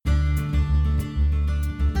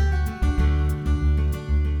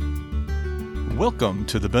Welcome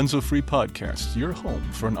to the Benzo Free Podcast, your home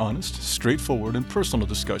for an honest, straightforward, and personal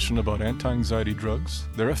discussion about anti-anxiety drugs,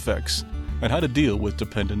 their effects, and how to deal with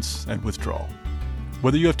dependence and withdrawal.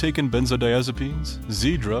 Whether you have taken benzodiazepines,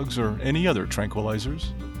 Z drugs, or any other tranquilizers,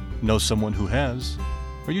 know someone who has,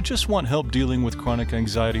 or you just want help dealing with chronic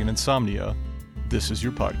anxiety and insomnia, this is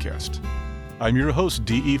your podcast. I'm your host,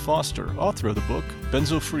 D.E. Foster, author of the book,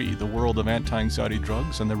 Benzo Free, The World of Anti-Anxiety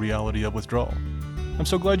Drugs and the Reality of Withdrawal. I'm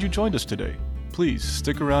so glad you joined us today. Please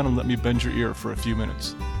stick around and let me bend your ear for a few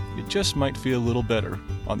minutes. It just might feel a little better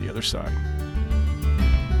on the other side.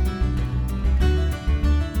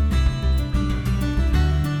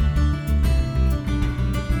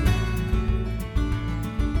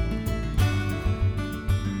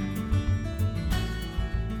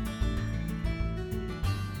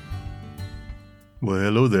 Well,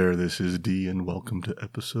 hello there. This is D, and welcome to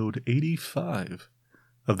episode 85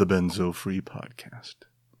 of the Benzo Free Podcast.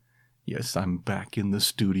 Yes, I'm back in the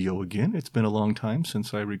studio again. It's been a long time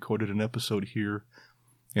since I recorded an episode here,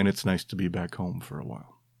 and it's nice to be back home for a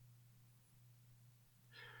while.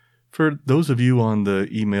 For those of you on the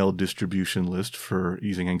email distribution list for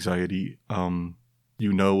easing anxiety,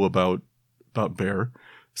 you know about Bear.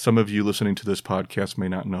 Some of you listening to this podcast may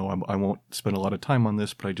not know. I won't spend a lot of time on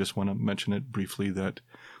this, but I just want to mention it briefly that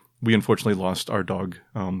we unfortunately lost our dog,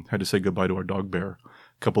 had to say goodbye to our dog Bear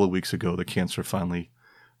a couple of weeks ago. The cancer finally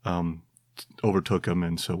overtook him,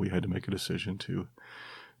 and so we had to make a decision to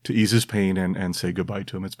ease his pain and say goodbye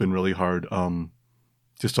to him. It's been really hard.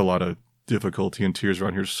 Just a lot of difficulty and tears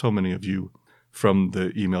around here. So many of you from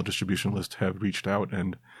the email distribution list have reached out,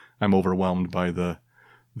 and I'm overwhelmed by the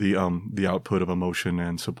output of emotion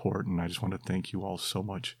and support, and I just want to thank you all so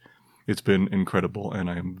much. It's been incredible, and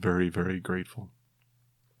I am very, very grateful.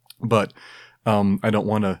 But I don't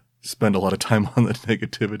want to spend a lot of time on the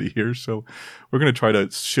negativity here, so we're going to try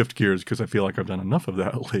to shift gears because I feel like I've done enough of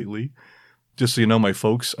that lately. Just so you know, my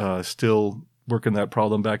folks still working that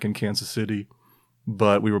problem back in Kansas City,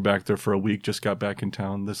 but we were back there for a week, just got back in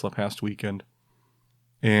town this past weekend,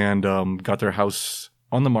 and got their house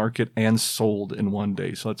on the market and sold in one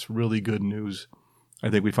day. So that's really good news.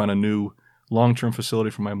 I think we found a new long-term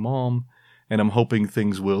facility for my mom, and I'm hoping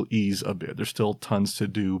things will ease a bit. There's still tons to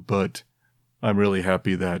do, but I'm really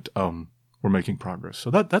happy that we're making progress.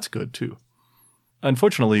 So that's good too.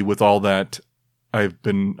 Unfortunately, with all that, I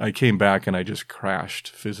came back and I just crashed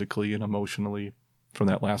physically and emotionally from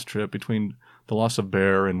that last trip. Between the loss of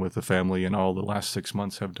Bear and with the family and all the last 6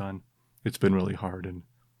 months have done, it's been really hard. And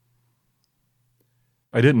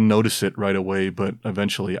I didn't notice it right away, but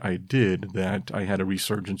eventually I did, that I had a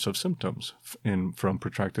resurgence of symptoms from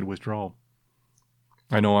protracted withdrawal.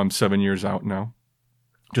 I know I'm 7 years out now,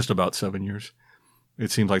 just about 7 years. It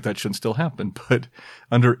seems like that shouldn't still happen, but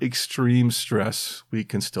under extreme stress, we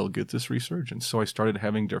can still get this resurgence. So I started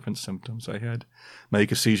having different symptoms. I had my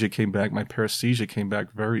akathisia came back, my paresthesia came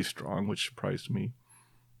back very strong, which surprised me.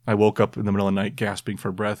 I woke up in the middle of the night gasping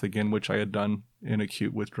for breath again, which I had done in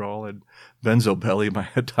acute withdrawal. And benzo belly, my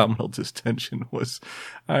abdominal distension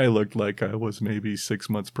I looked like I was maybe 6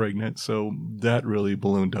 months pregnant. So that really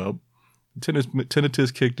ballooned up.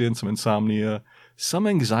 Tinnitus kicked in, some insomnia, some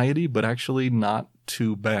anxiety, but actually not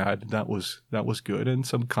too bad. That was good, and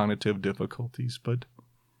some cognitive difficulties. But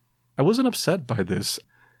I wasn't upset by this,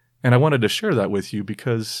 and I wanted to share that with you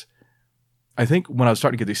because I think when I was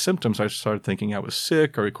starting to get these symptoms, I started thinking I was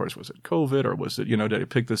sick, or of course, was it COVID, or was it, did I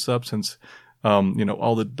pick this up since,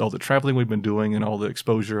 all the traveling we've been doing and all the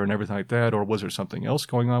exposure and everything like that, or was there something else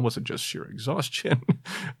going on? Was it just sheer exhaustion?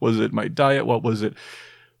 Was it my diet? What was it?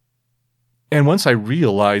 And once I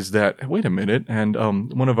realized that, wait a minute, and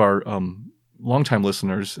one of our longtime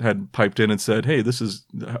listeners had piped in and said, hey,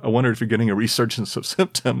 I wonder if you're getting a resurgence of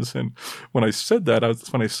symptoms. And when I said that,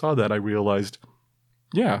 when I saw that, I realized,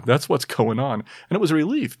 yeah, that's what's going on. And it was a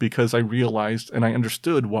relief because I realized and I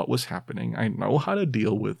understood what was happening. I know how to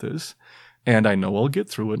deal with this, and I know I'll get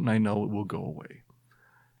through it, and I know it will go away.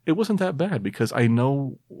 It wasn't that bad because I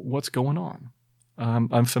know what's going on.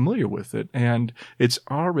 I'm familiar with it, and it's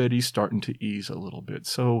already starting to ease a little bit.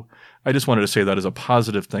 So I just wanted to say that as a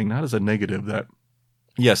positive thing, not as a negative, that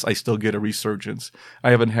yes, I still get a resurgence.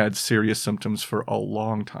 I haven't had serious symptoms for a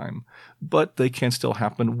long time, but they can still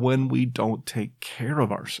happen when we don't take care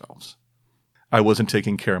of ourselves. I wasn't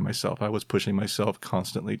taking care of myself. I was pushing myself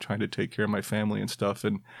constantly, trying to take care of my family and stuff,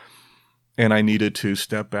 and I needed to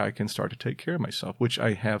step back and start to take care of myself, which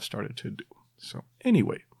I have started to do. So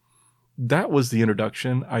anyway, that was the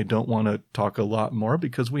introduction. I don't want to talk a lot more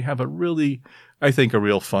because we have a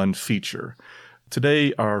real fun feature.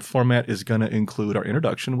 Today, our format is going to include our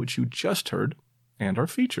introduction, which you just heard, and our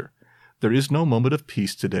feature. There is no moment of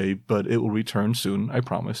peace today, but it will return soon, I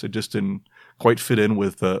promise. It just didn't quite fit in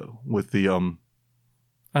with the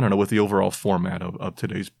overall format of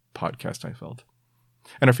today's podcast, I felt.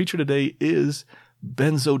 And our feature today is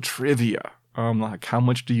Benzo Trivia. Like, how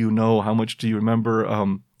much do you know? How much do you remember?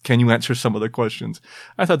 Can you answer some of the questions?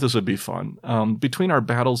 I thought this would be fun. Between our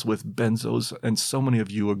battles with benzos, and so many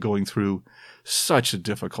of you are going through such a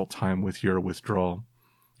difficult time with your withdrawal,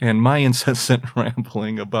 and my incessant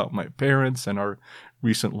rambling about my parents and our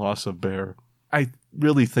recent loss of Bear, I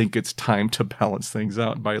really think it's time to balance things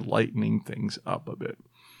out by lightening things up a bit.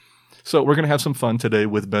 So we're going to have some fun today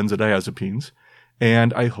with benzodiazepines,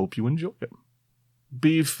 and I hope you enjoy it.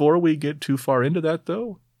 Before we get too far into that,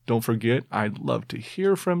 though, don't forget, I'd love to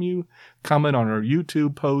hear from you. Comment on our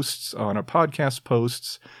YouTube posts, on our podcast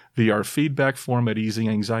posts, via our feedback form at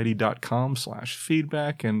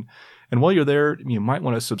easinganxiety.com/feedback. And while you're there, you might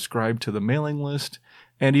want to subscribe to the mailing list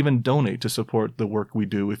and even donate to support the work we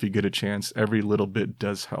do if you get a chance. Every little bit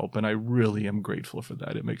does help, and I really am grateful for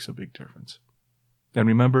that. It makes a big difference. And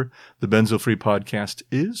remember, the Benzo Free Podcast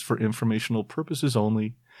is for informational purposes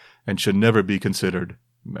only and should never be considered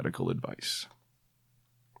medical advice.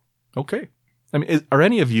 Okay. I mean, are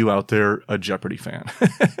any of you out there a Jeopardy fan?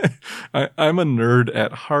 I'm a nerd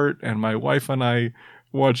at heart, and my wife and I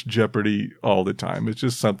watch Jeopardy all the time. It's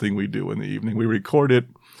just something we do in the evening. We record it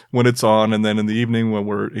when it's on, and then in the evening when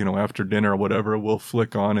we're, after dinner or whatever, we'll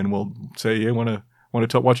flick on and we'll say, "Hey, want to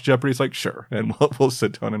watch Jeopardy?" It's like, sure, and we'll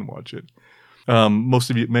sit down and watch it.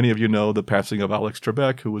 Many of you know the passing of Alex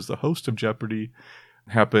Trebek, who was the host of Jeopardy.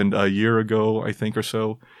 Happened a year ago, I think, or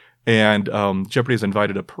so. And Jeopardy has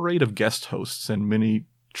invited a parade of guest hosts and many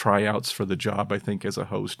tryouts for the job, I think, as a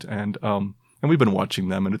host. And we've been watching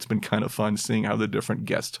them, and it's been kind of fun seeing how the different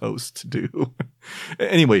guest hosts do.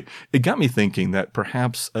 Anyway, it got me thinking that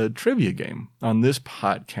perhaps a trivia game on this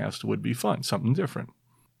podcast would be fun, something different.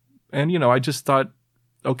 And, I just thought,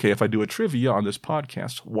 okay, if I do a trivia on this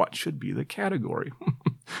podcast, what should be the category?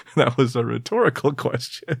 That was a rhetorical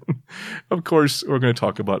question. Of course, we're going to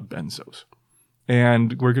talk about benzos.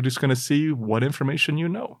 And we're just going to see what information you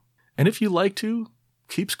know. And if you like to,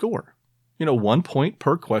 keep score. 1 point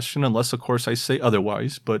per question, unless, of course, I say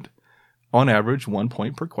otherwise. But on average, 1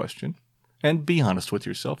 point per question. And be honest with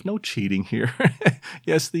yourself. No cheating here.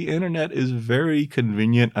 Yes, the internet is very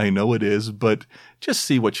convenient. I know it is. But just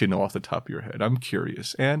see what you know off the top of your head. I'm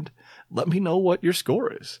curious. And let me know what your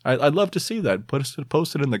score is. I'd love to see that.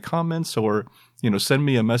 Post it in the comments, or, send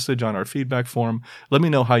me a message on our feedback form. Let me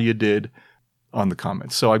know how you did on the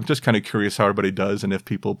comments. So I'm just kind of curious how everybody does. And if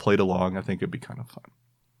people played along, I think it'd be kind of fun.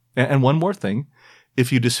 And one more thing.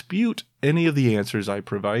 If you dispute any of the answers I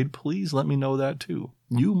provide, please let me know that too.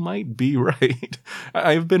 You might be right.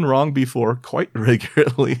 I've been wrong before, quite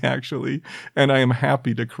regularly, actually, and I am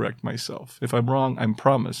happy to correct myself. If I'm wrong, I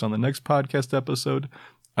promise on the next podcast episode,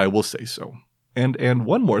 I will say so. And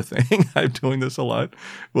one more thing, I'm doing this a lot.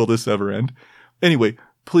 Will this ever end? Anyway,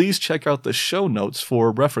 please check out the show notes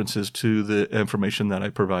for references to the information that I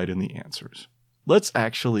provide in the answers. Let's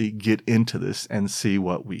actually get into this and see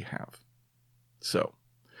what we have. So,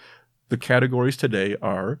 the categories today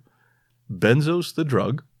are benzos the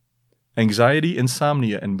drug, anxiety,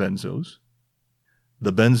 insomnia, and benzos,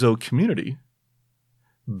 the benzo community,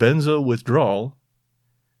 benzo withdrawal,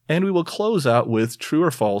 and we will close out with true or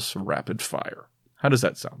false rapid fire. How does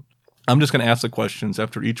that sound? I'm just going to ask the questions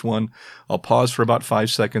after each one. I'll pause for about 5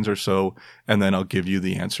 seconds or so, and then I'll give you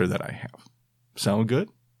the answer that I have. Sound good?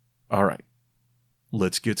 All right.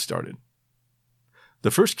 Let's get started. The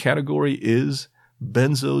first category is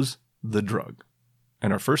benzos the drug.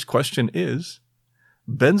 And our first question is,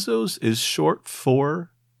 benzos is short for...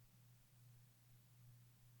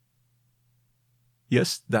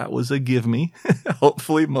 Yes, that was a give me.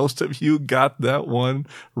 Hopefully most of you got that one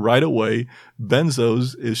right away.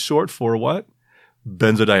 Benzos is short for what?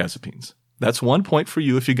 Benzodiazepines. That's 1 point for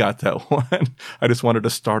you if you got that one. I just wanted to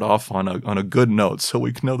start off on a good note so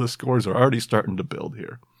we can know the scores are already starting to build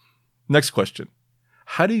here. Next question.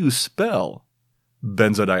 How do you spell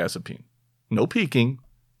benzodiazepine? No peeking.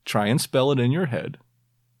 Try and spell it in your head.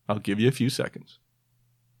 I'll give you a few seconds.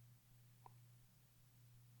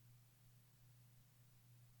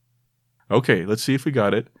 Okay, let's see if we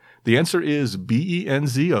got it. The answer is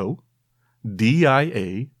BENZODIAZEPINE.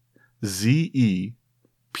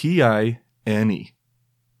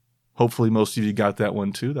 Hopefully most of you got that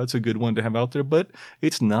one too. That's a good one to have out there, but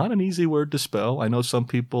it's not an easy word to spell. I know some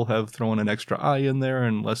people have thrown an extra I in there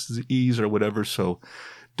and less E's or whatever, so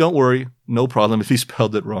don't worry. No problem if you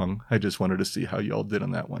spelled it wrong. I just wanted to see how y'all did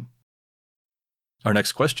on that one. Our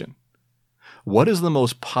next question. What is the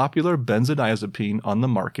most popular benzodiazepine on the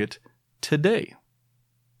market today?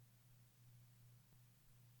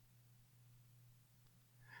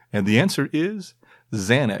 And the answer is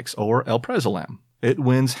Xanax, or alprazolam. It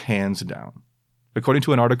wins hands down. According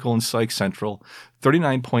to an article in Psych Central,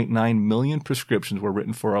 39.9 million prescriptions were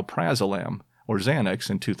written for alprazolam, or Xanax,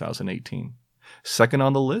 in 2018. Second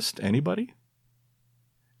on the list, anybody?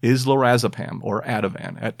 Is lorazepam, or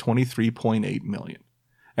Ativan, at 23.8 million.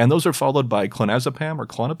 And those are followed by clonazepam, or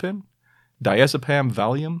Klonopin, diazepam,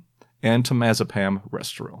 Valium, and temazepam,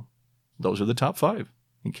 Restoril. Those are the top 5,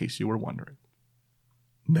 in case you were wondering.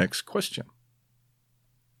 Next question.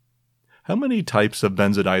 How many types of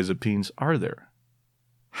benzodiazepines are there?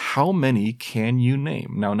 How many can you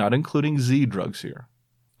name? Now, not including Z drugs here.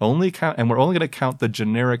 And we're only going to count the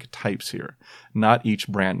generic types here, not each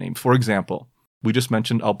brand name. For example, we just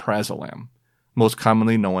mentioned alprazolam, most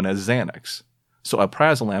commonly known as Xanax. So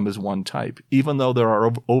alprazolam is one type. Even though there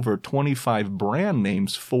are over 25 brand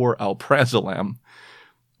names for alprazolam,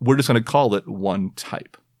 we're just going to call it one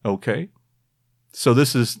type, okay? So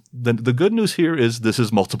this is, the good news here is this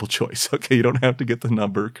is multiple choice, okay? You don't have to get the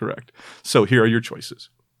number correct. So here are your choices.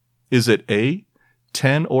 Is it A,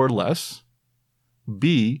 10 or less,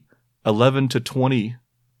 B, 11 to 20,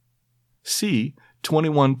 C,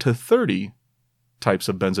 21 to 30 types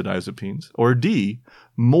of benzodiazepines, or D,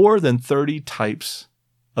 more than 30 types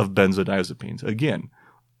of benzodiazepines? Again,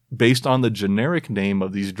 based on the generic name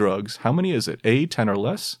of these drugs, how many is it? A, 10 or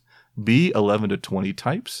less, B, 11 to 20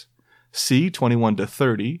 types, C, 21 to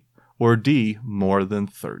 30, or D, more than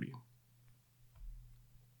 30?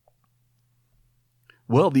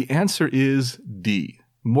 Well, the answer is D.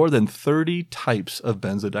 More than 30 types of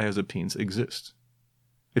benzodiazepines exist.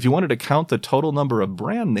 If you wanted to count the total number of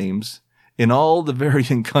brand names in all the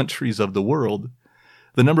varying countries of the world,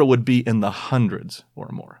 the number would be in the hundreds or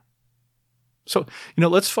more. So,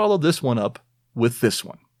 let's follow this one up with this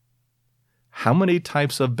one. How many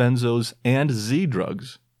types of benzos and Z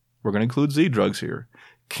drugs, we're going to include Z drugs here,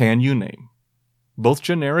 can you name? Both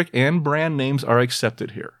generic and brand names are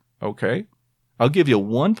accepted here, okay? I'll give you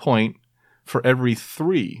 1 point for every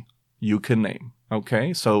 3 you can name,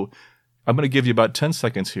 okay? So I'm going to give you about 10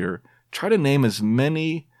 seconds here. Try to name as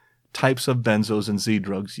many types of benzos and Z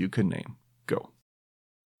drugs you can name. Go.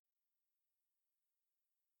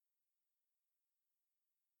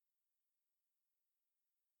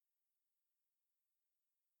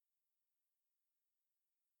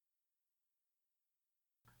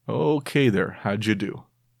 Okay there, how'd you do?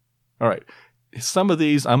 All right, some of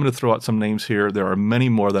these, I'm going to throw out some names here. There are many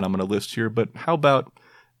more that I'm going to list here, but how about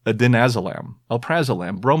adinazolam,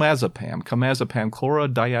 alprazolam, bromazepam, clomazepam,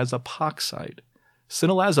 chlorodiazepoxide,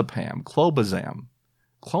 cinelazepam, clobazam,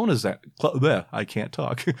 I can't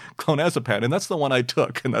talk, clonazepam, and that's the one I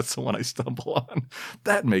took, and that's the one I stumble on.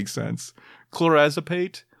 That makes sense.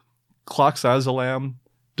 Chlorazepate, cloxazolam,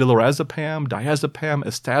 dilorazepam, diazepam,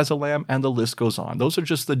 estazolam, and the list goes on. Those are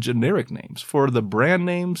just the generic names. For the brand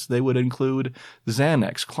names, they would include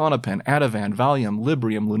Xanax, Klonopin, Ativan, Valium,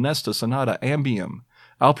 Librium, Lunesta, Sonata, Ambien,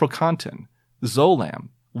 Alpracontin, Zolam,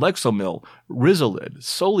 Lexomil, Rizolid,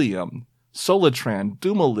 Solium, Solitran,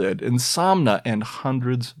 Dumalid, Insomna, and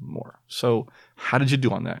hundreds more. So how did you do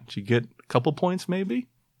on that? Did you get a couple points maybe?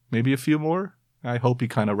 Maybe a few more? I hope you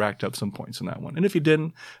kind of racked up some points in that one. And if you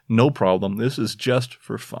didn't, no problem. This is just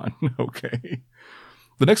for fun, okay?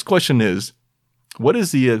 The next question is, what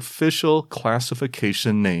is the official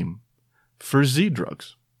classification name for Z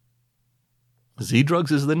drugs? Z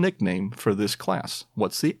drugs is the nickname for this class.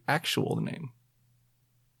 What's the actual name?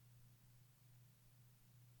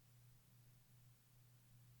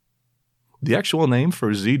 The actual name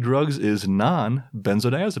for Z drugs is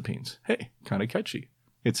non-benzodiazepines. Hey, kind of catchy.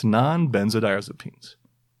 It's non-benzodiazepines.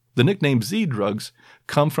 The nickname Z drugs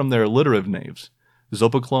come from their alliterative names,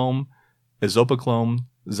 zopiclone, ezopiclone,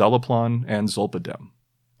 zolpidem, and zolpidem,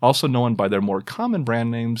 also known by their more common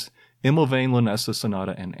brand names, Imovane, Lunesta,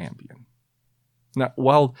 Sonata, and Ambien. Now,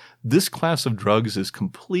 while this class of drugs is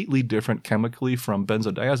completely different chemically from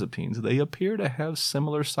benzodiazepines, they appear to have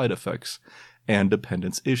similar side effects and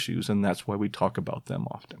dependence issues, and that's why we talk about them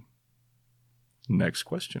often. Next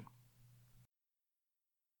question.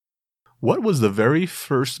 What was the very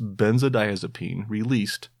first benzodiazepine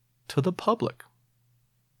released to the public?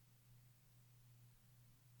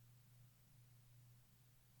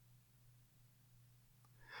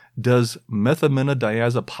 Does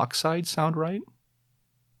methaminodiazepoxide sound right?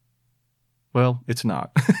 Well, it's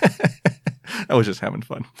not. I was just having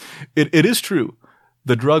fun. It is true.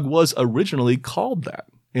 The drug was originally called that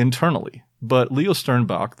internally, but Leo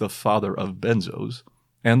Sternbach, the father of benzos,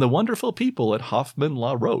 and the wonderful people at Hoffman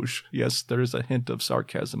La Roche. Yes, there's a hint of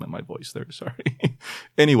sarcasm in my voice there, sorry.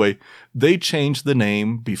 Anyway, they changed the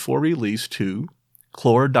name before release to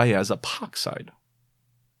chlordiazepoxide.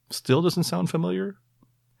 Still doesn't sound familiar?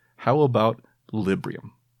 How about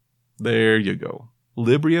Librium? There you go.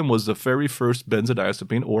 Librium was the very first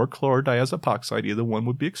benzodiazepine or chlordiazepoxide, either one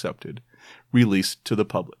would be accepted, released to the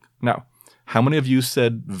public. Now, how many of you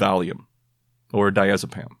said Valium or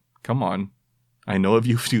diazepam? Come on. I know of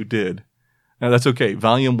you did. Now, that's okay.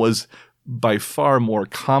 Valium was by far more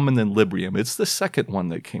common than Librium. It's the second one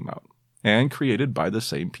that came out and created by the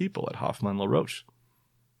same people at Hoffman La Roche.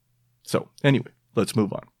 So, anyway, let's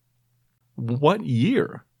move on. What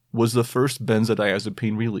year was the first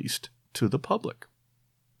benzodiazepine released to the public?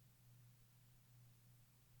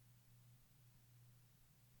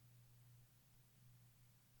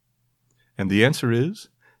 And the answer is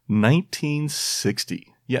 1960.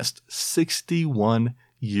 Yes, 61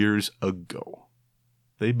 years ago.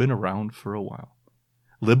 They've been around for a while.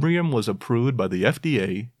 Librium was approved by the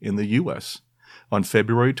FDA in the U.S. on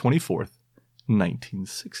February 24th,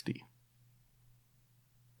 1960.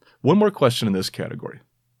 One more question in this category.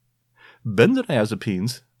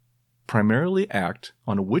 Benzodiazepines primarily act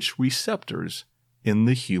on which receptors in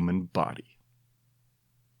the human body?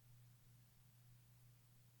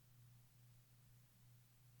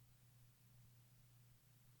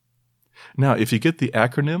 Now, if you get the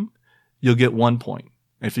acronym, you'll get 1 point.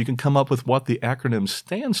 If you can come up with what the acronym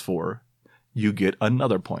stands for, you get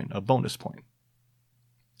another point, a bonus point.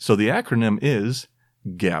 So the acronym is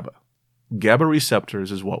GABA. GABA receptors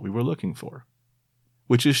is what we were looking for,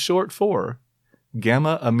 which is short for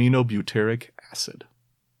gamma-aminobutyric acid.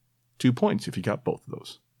 2 points if you got both of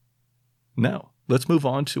those. Now, let's move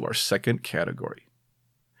on to our second category.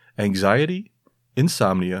 Anxiety,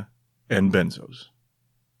 insomnia, and benzos.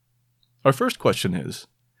 Our first question is,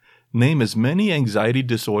 name as many anxiety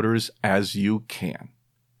disorders as you can.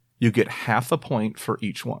 You get half a point for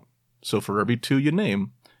each one. So for every 2 you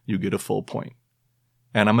name, you get a full point.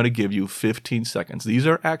 And I'm going to give you 15 seconds. These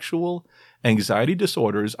are actual anxiety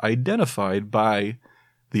disorders identified by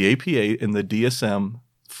the APA in the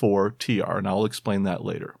DSM-4-TR, and I'll explain that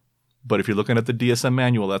later. But if you're looking at the DSM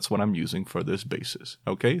manual, that's what I'm using for this basis.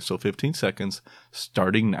 Okay, so 15 seconds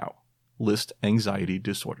starting now. List anxiety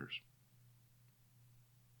disorders.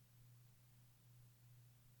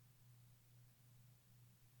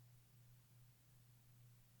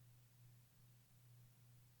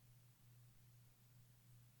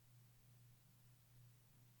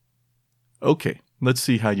 Okay, let's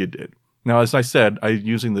see how you did. Now, as I said, I'm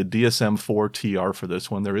using the DSM-4-TR for this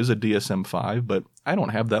one. There is a DSM-5, but I don't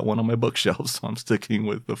have that one on my bookshelf, so I'm sticking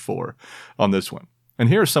with the 4 on this one. And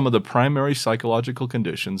here are some of the primary psychological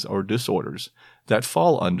conditions or disorders that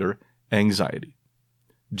fall under anxiety.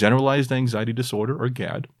 Generalized anxiety disorder, or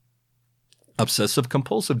GAD,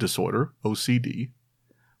 obsessive-compulsive disorder, OCD,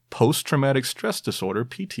 post-traumatic stress disorder,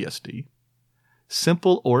 PTSD,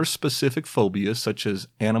 simple or specific phobias such as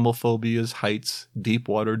animal phobias, heights, deep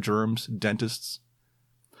water, germs, dentists,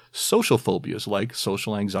 social phobias like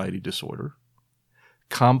social anxiety disorder,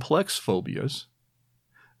 complex phobias,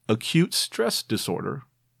 acute stress disorder,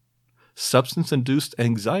 substance-induced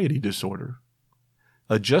anxiety disorder,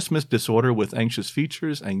 adjustment disorder with anxious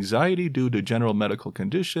features, anxiety due to general medical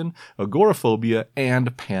condition, agoraphobia,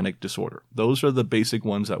 and panic disorder. Those are the basic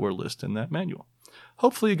ones that were listed in that manual.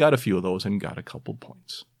 Hopefully you got a few of those and got a couple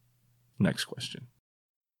points. Next question.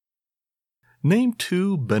 Name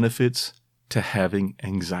 2 benefits to having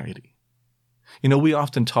anxiety. You know, we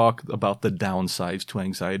often talk about the downsides to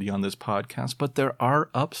anxiety on this podcast, but there are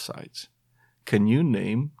upsides. Can you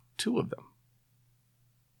name 2 of them?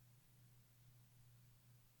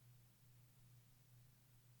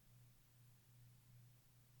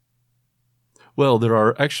 Well, there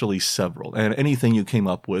are actually several, and anything you came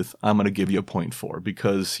up with, I'm going to give you a point for,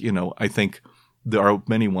 because, I think there are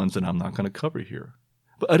many ones that I'm not going to cover here.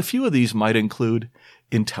 But a few of these might include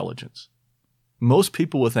intelligence. Most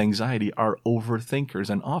people with anxiety are overthinkers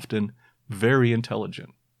and often very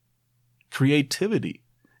intelligent. Creativity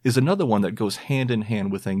is another one that goes hand in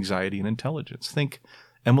hand with anxiety and intelligence. Think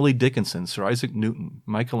Emily Dickinson, Sir Isaac Newton,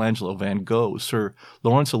 Michelangelo, Van Gogh, Sir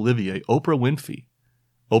Laurence Olivier, Oprah Winfrey.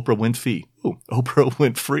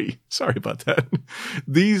 Sorry about that.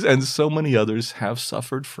 These and so many others have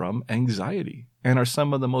suffered from anxiety and are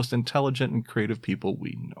some of the most intelligent and creative people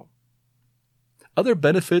we know. Other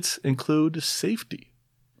benefits include safety.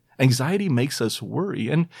 Anxiety makes us worry,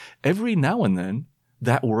 and every now and then,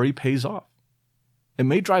 that worry pays off. It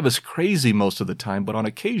may drive us crazy most of the time, but on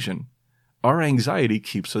occasion, our anxiety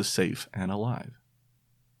keeps us safe and alive.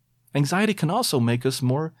 Anxiety can also make us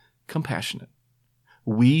more compassionate.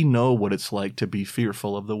 We know what it's like to be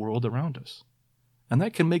fearful of the world around us, and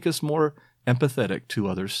that can make us more empathetic to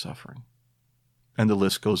others' suffering. And the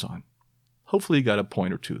list goes on. Hopefully you got a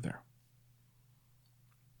point or two there.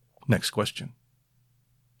 Next question.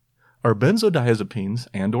 Are benzodiazepines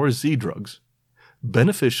and or Z drugs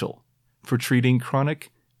beneficial for treating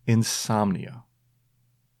chronic insomnia?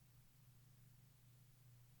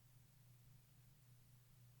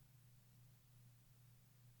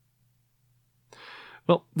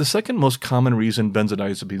 Well, the second most common reason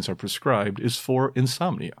benzodiazepines are prescribed is for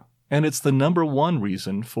insomnia, and it's the number one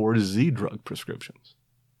reason for Z drug prescriptions.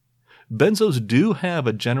 Benzos do have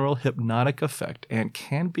a general hypnotic effect and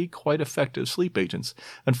can be quite effective sleep agents.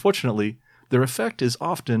 Unfortunately, their effect is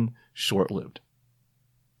often short-lived.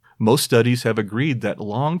 Most studies have agreed that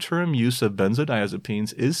long-term use of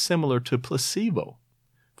benzodiazepines is similar to placebo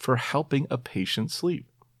for helping a patient sleep.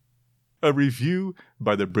 A review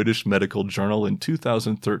by the British Medical Journal in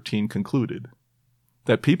 2013 concluded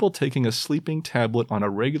that people taking a sleeping tablet on a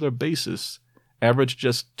regular basis average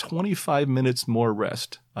just 25 minutes more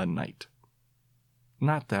rest a night.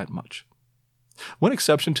 Not that much. One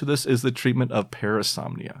exception to this is the treatment of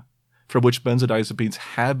parasomnia, for which benzodiazepines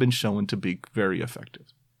have been shown to be very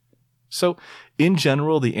effective. So, in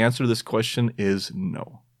general, the answer to this question is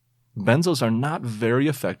no. Benzos are not very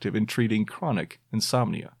effective in treating chronic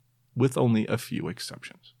insomnia, with only a few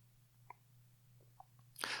exceptions.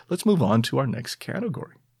 Let's move on to our next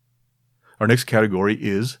category. Our next category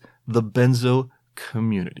is the benzo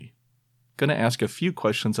community. I'm going to ask a few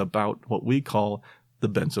questions about what we call the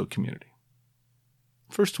benzo community.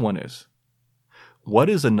 First one is, what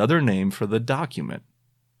is another name for the document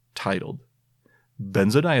titled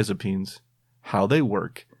Benzodiazepines, How They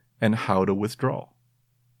Work, and How to Withdraw?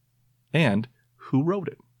 And who wrote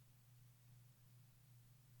it?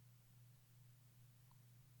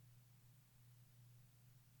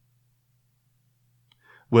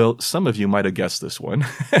 Well, some of you might have guessed this one.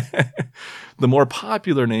 The more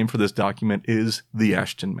popular name for this document is the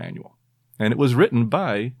Ashton Manual, and it was written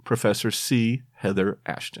by Professor C. Heather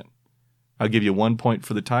Ashton. I'll give you 1 point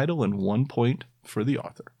for the title and 1 point for the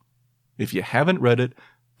author. If you haven't read it,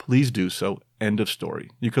 please do so. End of story.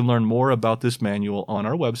 You can learn more about this manual on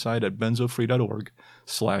our website at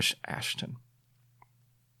benzofree.org/Ashton.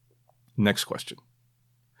 Next question.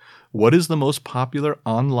 What is the most popular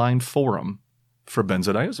online forum for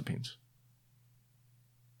benzodiazepines?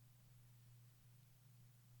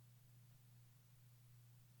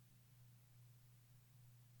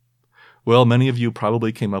 Well, many of you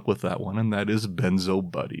probably came up with that one, and that is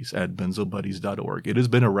Benzo Buddies at benzobuddies.org. It has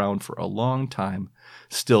been around for a long time,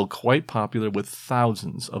 still quite popular with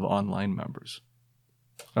thousands of online members.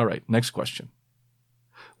 All right, next question.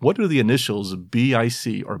 What do the initials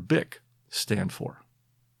BIC or BIC stand for?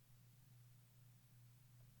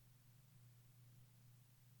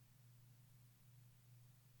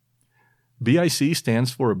 BIC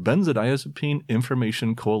stands for Benzodiazepine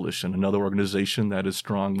Information Coalition, another organization that is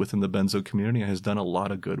strong within the benzo community and has done a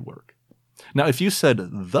lot of good work. Now, if you said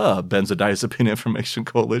the Benzodiazepine Information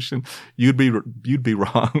Coalition, you'd be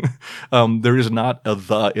wrong. There is not a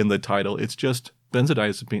the in the title. It's just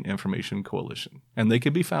Benzodiazepine Information Coalition, and they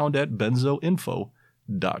can be found at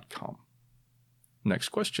benzoinfo.com. Next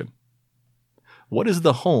question. What is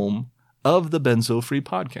the home of the Benzo Free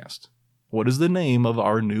Podcast? What is the name of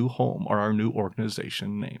our new home or our new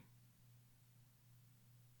organization name?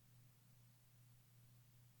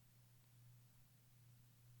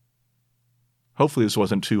 Hopefully this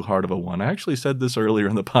wasn't too hard of a one. I actually said this earlier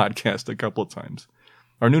in the podcast a couple of times.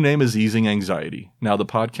 Our new name is Easing Anxiety. Now, the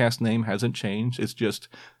podcast name hasn't changed. It's just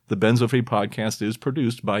the Benzo Free Podcast is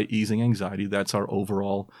produced by Easing Anxiety. That's our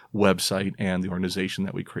overall website and the organization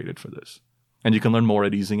that we created for this. And you can learn more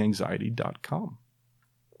at easinganxiety.com.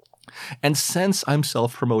 And since I'm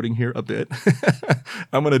self-promoting here a bit,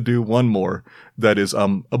 I'm going to do one more that is a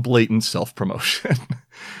blatant self-promotion.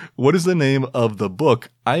 What is the name of the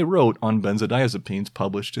book I wrote on benzodiazepines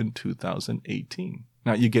published in 2018?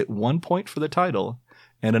 Now, you get 1 point for the title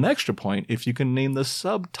and an extra point if you can name the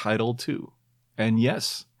subtitle too. And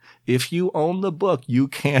yes, if you own the book, you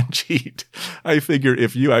can cheat. I figure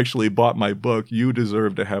if you actually bought my book, you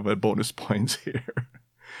deserve to have a bonus points here.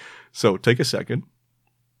 So take a second.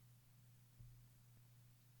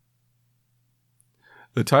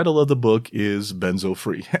 The title of the book is Benzo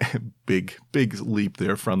Free. Big leap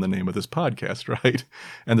there from the name of this podcast, right?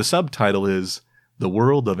 And the subtitle is The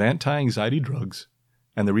World of Anti-Anxiety Drugs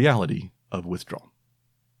and the Reality of Withdrawal.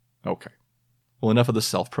 Okay. Well, enough of the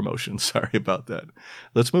self-promotion. Sorry about that.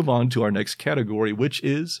 Let's move on to our next category, which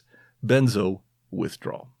is benzo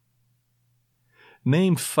withdrawal.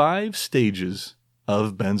 Name 5 stages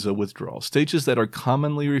of benzo withdrawal, stages that are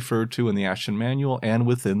commonly referred to in the action manual and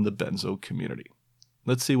within the benzo community.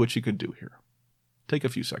 Let's see what you could do here. Take a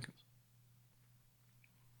few seconds.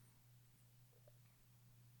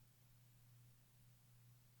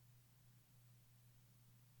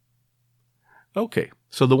 Okay,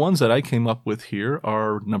 so the ones that I came up with here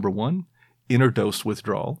are number 1, interdose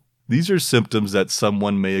withdrawal. These are symptoms that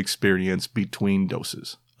someone may experience between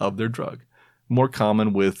doses of their drug, more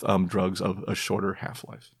common with drugs of a shorter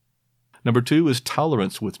half-life. Number 2 is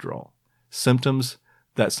tolerance withdrawal, symptoms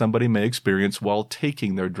that somebody may experience while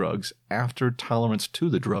taking their drugs after tolerance to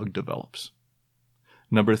the drug develops.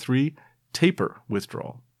 Number 3, taper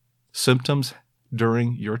withdrawal, symptoms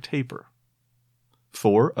during your taper.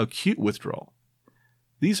 4, acute withdrawal.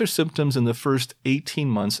 These are symptoms in the first 18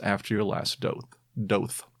 months after your last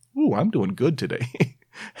dose. Ooh, I'm doing good today.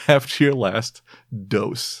 After your last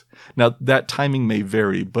dose. Now, that timing may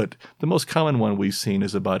vary, but the most common one we've seen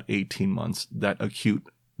is about 18 months. That acute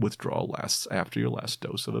withdrawal lasts after your last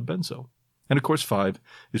dose of a benzo. And of course, 5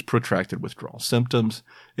 is protracted withdrawal, symptoms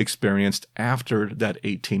experienced after that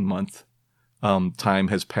 18-month time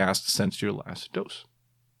has passed since your last dose.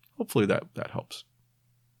 Hopefully that helps.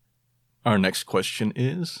 Our next question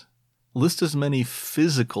is, list as many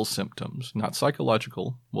physical symptoms, not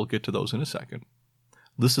psychological, we'll get to those in a second.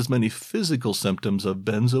 List as many physical symptoms of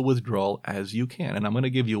benzo withdrawal as you can. And I'm going to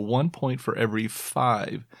give you 1 point for every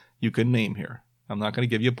 5 you can name here. I'm not going to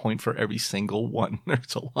give you a point for every single one.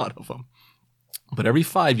 There's a lot of them. But every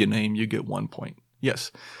 5 you name, you get 1 point.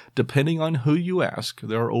 Yes, depending on who you ask,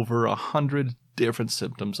 there are over 100 different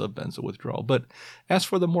symptoms of benzo withdrawal. But as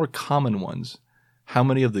for the more common ones, how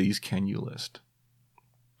many of these can you list?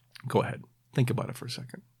 Go ahead. Think about it for a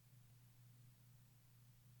second.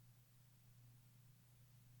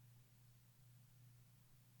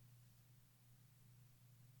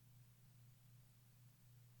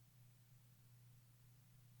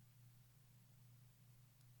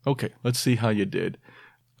 Okay, let's see how you did.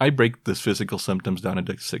 I break the physical symptoms down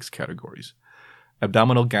into 6 categories.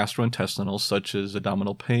 Abdominal gastrointestinal, such as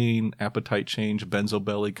abdominal pain, appetite change, benzo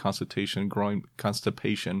belly, constipation,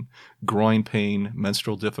 groin pain,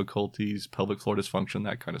 menstrual difficulties, pelvic floor dysfunction,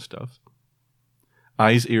 that kind of stuff.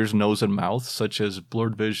 Eyes, ears, nose, and mouth, such as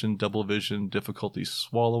blurred vision, double vision, difficulty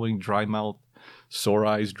swallowing, dry mouth, sore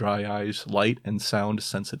eyes, dry eyes, light and sound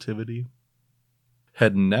sensitivity.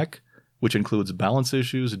 Head and neck, which includes balance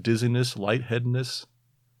issues, dizziness, lightheadedness,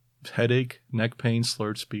 headache, neck pain,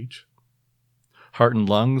 slurred speech. Heart and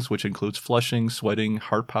lungs, which includes flushing, sweating,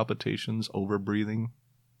 heart palpitations, overbreathing.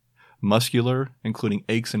 Muscular, including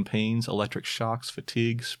aches and pains, electric shocks,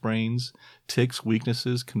 fatigue, sprains, tics,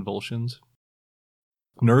 weaknesses, convulsions.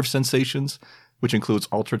 Nerve sensations, which includes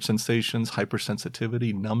altered sensations,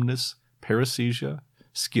 hypersensitivity, numbness, paresthesia,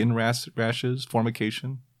 skin rashes,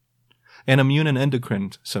 formication. And immune and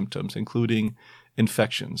endocrine symptoms, including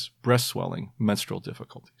infections, breast swelling, menstrual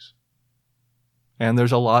difficulties. And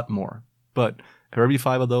there's a lot more, but for every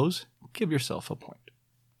 5 of those, give yourself a point.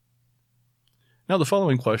 Now, the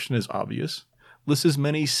following question is obvious. List as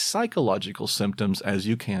many psychological symptoms as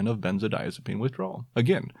you can of benzodiazepine withdrawal.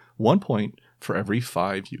 Again, 1 point for every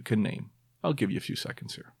 5 you can name. I'll give you a few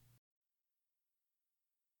seconds here.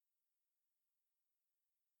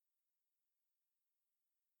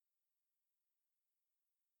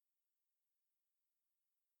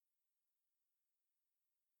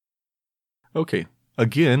 Okay,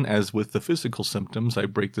 again, as with the physical symptoms, I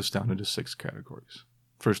break this down into 6 categories.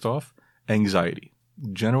 First off, anxiety.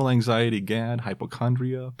 General anxiety, GAD,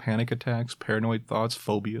 hypochondria, panic attacks, paranoid thoughts,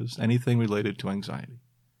 phobias, anything related to anxiety.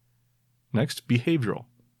 Next, behavioral,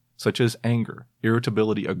 such as anger,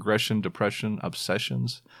 irritability, aggression, depression,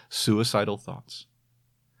 obsessions, suicidal thoughts.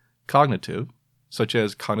 Cognitive, such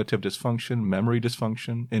as cognitive dysfunction, memory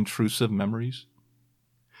dysfunction, intrusive memories.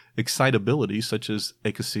 Excitability, such as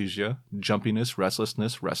akathisia, jumpiness,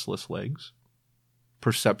 restlessness, restless legs.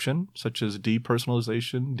 Perception, such as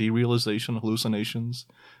depersonalization, derealization, hallucinations,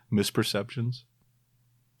 misperceptions.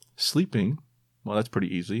 Sleeping, well, that's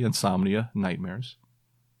pretty easy, insomnia, nightmares.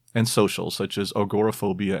 And social, such as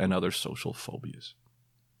agoraphobia and other social phobias.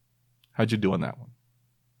 How'd you do on that one?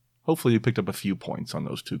 Hopefully you picked up a few points on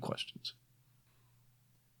those 2 questions.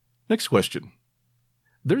 Next question.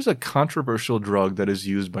 There's a controversial drug that is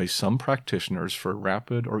used by some practitioners for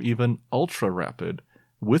rapid or even ultra-rapid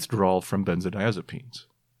withdrawal from benzodiazepines.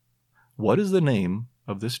 What is the name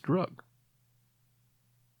of this drug?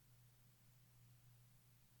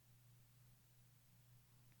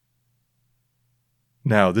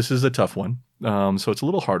 Now, this is a tough one, so it's a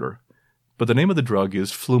little harder, but the name of the drug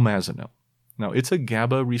is flumazenil. Now, it's a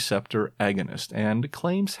GABA receptor agonist, and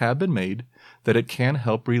claims have been made that it can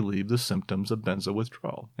help relieve the symptoms of benzo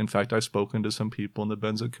withdrawal. In fact, I've spoken to some people in the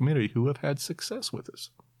benzo community who have had success with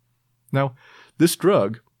this. Now, this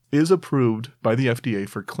drug is approved by the FDA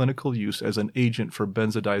for clinical use as an agent for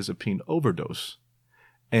benzodiazepine overdose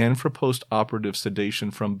and for post-operative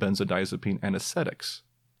sedation from benzodiazepine anesthetics.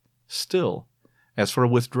 Still, as for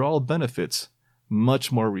withdrawal benefits,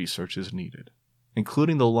 much more research is needed,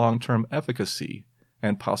 including the long-term efficacy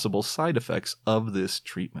and possible side effects of this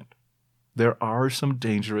treatment. There are some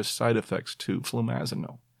dangerous side effects to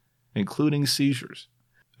flumazenil, including seizures.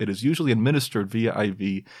 It is usually administered via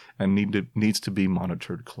IV and needs to be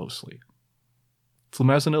monitored closely.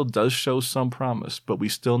 Flumazenil does show some promise, but we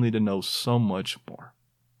still need to know so much more.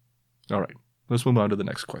 All right, let's move on to the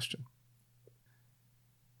next question.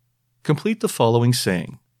 Complete the following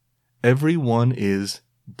saying: everyone is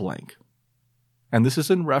blank. And this is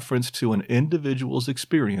in reference to an individual's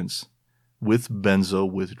experience with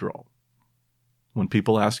benzo withdrawal. When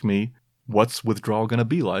people ask me, what's withdrawal going to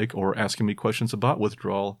be like, or asking me questions about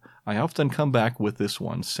withdrawal, I often come back with this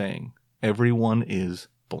one saying, everyone is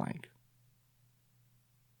blank.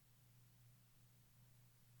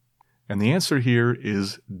 And the answer here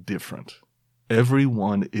is different.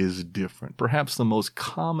 Everyone is different. Perhaps the most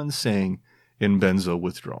common saying in benzo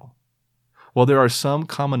withdrawal. While there are some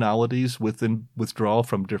commonalities within withdrawal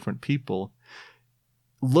from different people,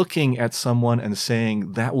 looking at someone and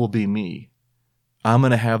saying, that will be me, I'm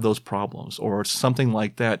going to have those problems, or something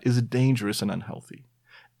like that, is dangerous and unhealthy.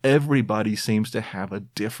 Everybody seems to have a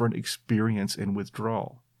different experience in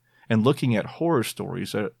withdrawal. And looking at horror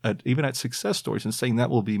stories, even at success stories, and saying that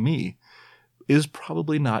will be me, is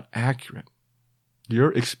probably not accurate.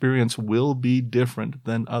 Your experience will be different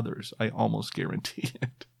than others. I almost guarantee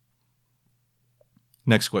it.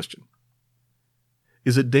 Next question.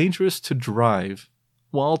 Is it dangerous to drive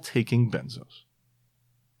while taking benzos?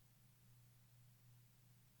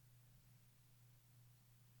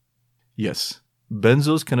 Yes,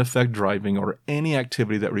 benzos can affect driving or any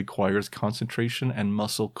activity that requires concentration and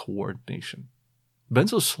muscle coordination.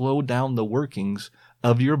 Benzos slow down the workings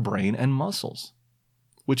of your brain and muscles,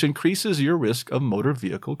 which increases your risk of motor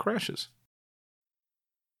vehicle crashes.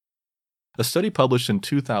 A study published in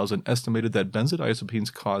 2000 estimated that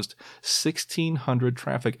benzodiazepines caused 1,600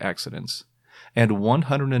 traffic accidents and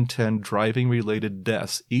 110 driving-related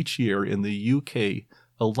deaths each year in the UK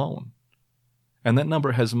alone. And that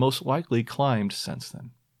number has most likely climbed since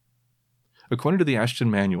then. According to the Ashton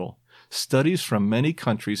Manual, studies from many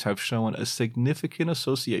countries have shown a significant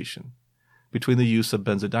association between the use of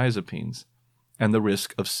benzodiazepines and the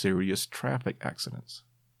risk of serious traffic accidents.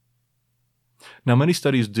 Now, many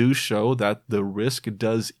studies do show that the risk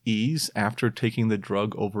does ease after taking the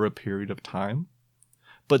drug over a period of time.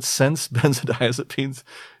 But since benzodiazepines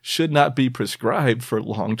should not be prescribed for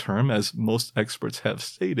long term, as most experts have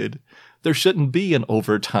stated, there shouldn't be an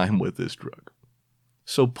overtime with this drug.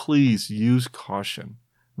 So please use caution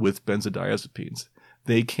with benzodiazepines.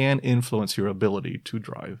 They can influence your ability to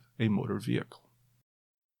drive a motor vehicle.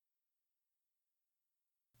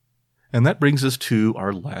 And that brings us to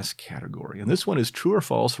our last category. And this one is true or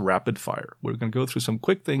false rapid fire. We're going to go through some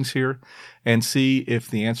quick things here and see if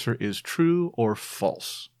the answer is true or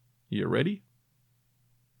false. You ready?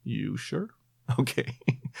 You sure? Okay,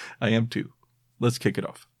 I am too. Let's kick it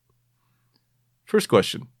off. First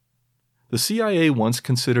question. The CIA once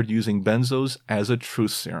considered using benzos as a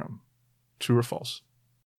truth serum. True or false?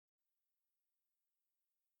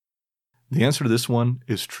 The answer to this one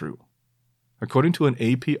is true. According to an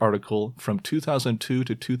AP article from 2002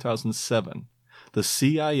 to 2007, the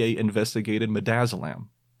CIA investigated midazolam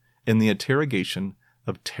in the interrogation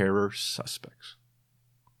of terror suspects.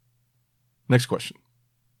 Next question.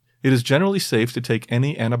 It is generally safe to take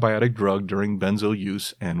any antibiotic drug during benzo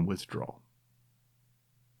use and withdrawal.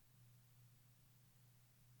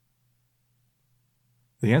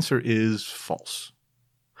 The answer is false.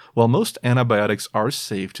 While most antibiotics are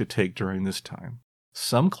safe to take during this time,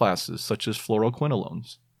 some classes, such as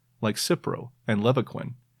fluoroquinolones, like Cipro and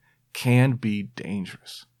Levaquin, can be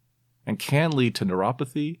dangerous and can lead to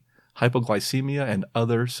neuropathy, hypoglycemia, and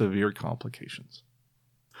other severe complications.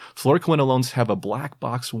 Fluoroquinolones have a black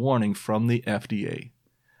box warning from the FDA,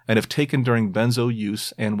 and if taken during benzo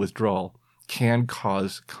use and withdrawal, can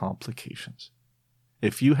cause complications.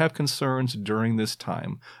 If you have concerns during this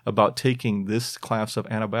time about taking this class of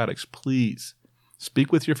antibiotics, please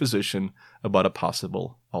speak with your physician about a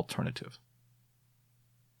possible alternative.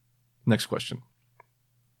 Next question.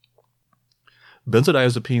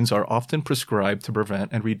 Benzodiazepines are often prescribed to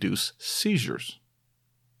prevent and reduce seizures.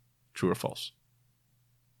 True or false?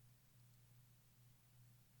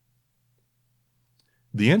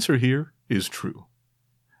 The answer here is true.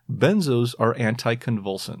 Benzos are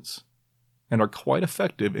anticonvulsants and are quite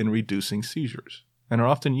effective in reducing seizures and are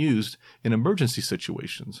often used in emergency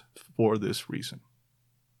situations for this reason.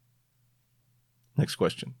 Next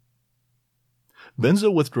question.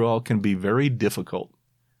 Benzo withdrawal can be very difficult,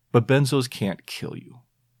 but benzos can't kill you.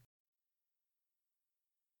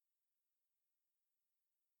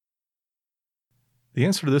 The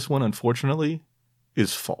answer to this one, unfortunately,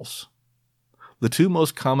 is false. The two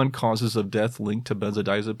most common causes of death linked to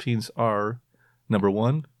benzodiazepines are, number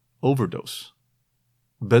 1, overdose.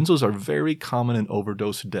 Benzos are very common in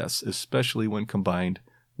overdose deaths, especially when combined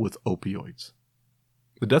with opioids.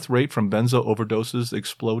 The death rate from benzo overdoses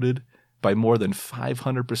exploded by more than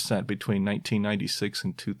 500% between 1996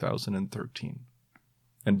 and 2013.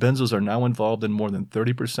 And benzos are now involved in more than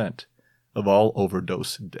 30% of all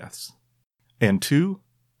overdose deaths. And 2,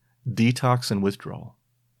 detox and withdrawal.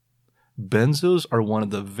 Benzos are one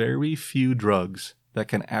of the very few drugs that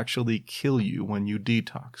can actually kill you when you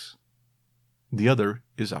detox. The other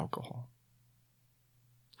is alcohol.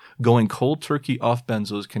 Going cold turkey off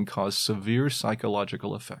benzos can cause severe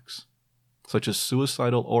psychological effects, such as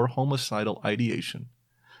suicidal or homicidal ideation,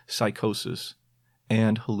 psychosis,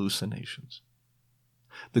 and hallucinations.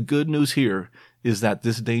 The good news here is that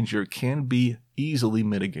this danger can be easily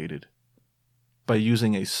mitigated by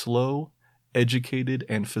using a slow, educated,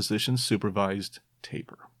 and physician-supervised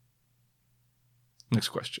taper. Next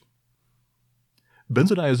question.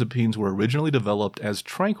 Benzodiazepines were originally developed as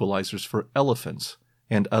tranquilizers for elephants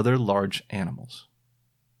and other large animals.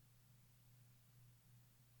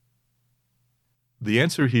 The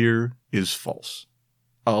answer here is false.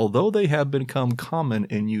 Although they have become common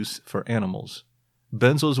in use for animals,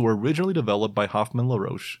 benzos were originally developed by Hoffmann La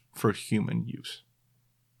Roche for human use.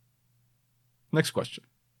 Next question.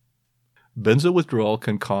 Benzo withdrawal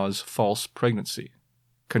can cause false pregnancy,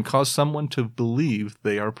 can cause someone to believe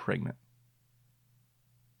they are pregnant.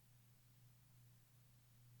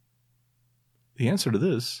 The answer to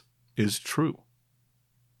this is true.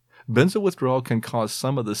 Benzo withdrawal can cause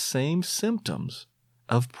some of the same symptoms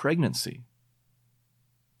of pregnancy.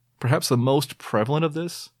 Perhaps the most prevalent of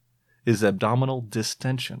this is abdominal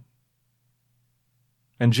distension.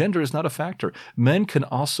 And gender is not a factor. Men can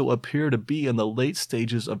also appear to be in the late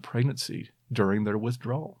stages of pregnancy during their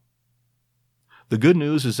withdrawal. The good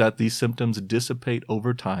news is that these symptoms dissipate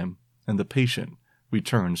over time and the patient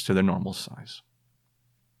returns to their normal size.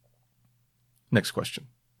 Next question.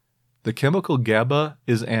 The chemical GABA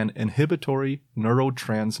is an inhibitory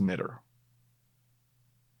neurotransmitter.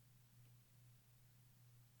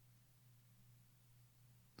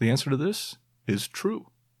 The answer to this is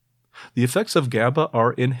true. The effects of GABA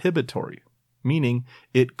are inhibitory, meaning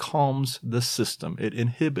it calms the system. It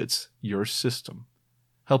inhibits your system,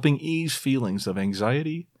 helping ease feelings of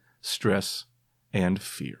anxiety, stress, and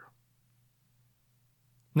fear.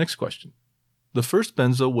 Next question. The first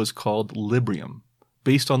benzo was called Librium,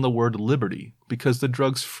 based on the word liberty, because the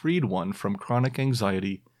drugs freed one from chronic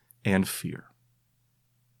anxiety and fear.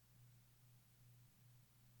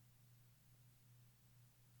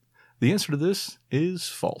 The answer to this is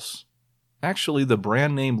false. Actually, the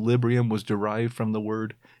brand name Librium was derived from the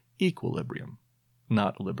word equilibrium,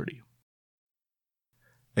 not liberty.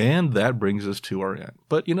 And that brings us to our end.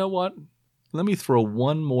 But you know what? Let me throw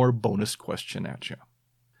one more bonus question at you.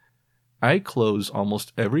 I close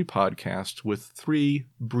almost every podcast with 3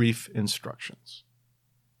 brief instructions.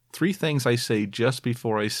 3 things I say just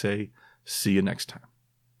before I say, see you next time.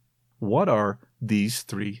 What are these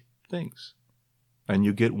 3 things? And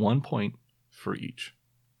you get 1 point for each.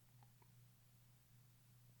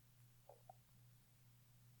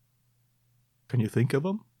 Can you think of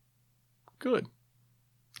them? Good.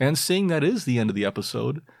 And seeing that is the end of the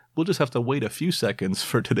episode, we'll just have to wait a few seconds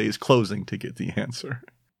for today's closing to get the answer.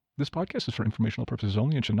 This podcast is for informational purposes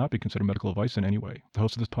only and should not be considered medical advice in any way. The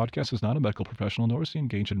host of this podcast is not a medical professional, nor is he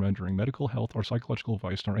engaged in rendering medical, health, or psychological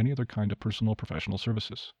advice, nor any other kind of personal or professional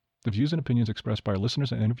services. The views and opinions expressed by our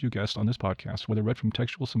listeners and interview guests on this podcast, whether read from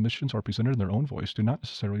textual submissions or presented in their own voice, do not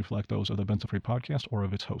necessarily reflect those of the Benzo Free podcast or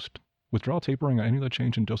of its host. Withdrawal tapering or any other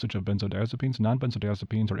change in dosage of benzodiazepines,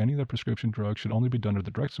 non-benzodiazepines, or any other prescription drug should only be done under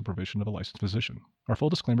the direct supervision of a licensed physician. Our full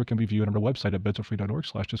disclaimer can be viewed on our website at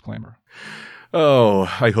benzofree.org/disclaimer.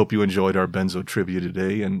 Oh, I hope you enjoyed our benzo trivia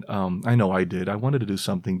today, and I know I did. I wanted to do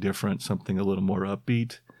something different, something a little more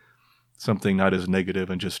upbeat, something not as negative,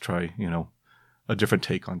 and just try, a different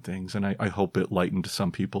take on things. And I hope it lightened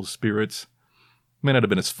some people's spirits. It may not have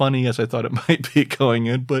been as funny as I thought it might be going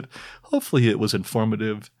in, but hopefully it was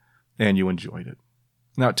informative and you enjoyed it.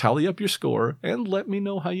 Now tally up your score and let me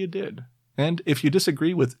know how you did. And if you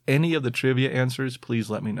disagree with any of the trivia answers, please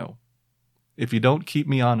let me know. If you don't keep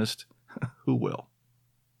me honest, who will?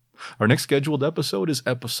 Our next scheduled episode is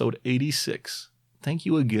episode 86. Thank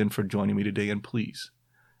you again for joining me today, and please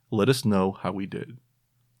let us know how we did.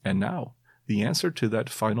 And now, the answer to that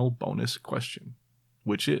final bonus question,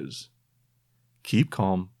 which is, keep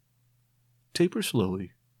calm, taper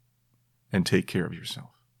slowly, and take care of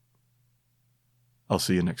yourself. I'll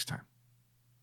see you next time.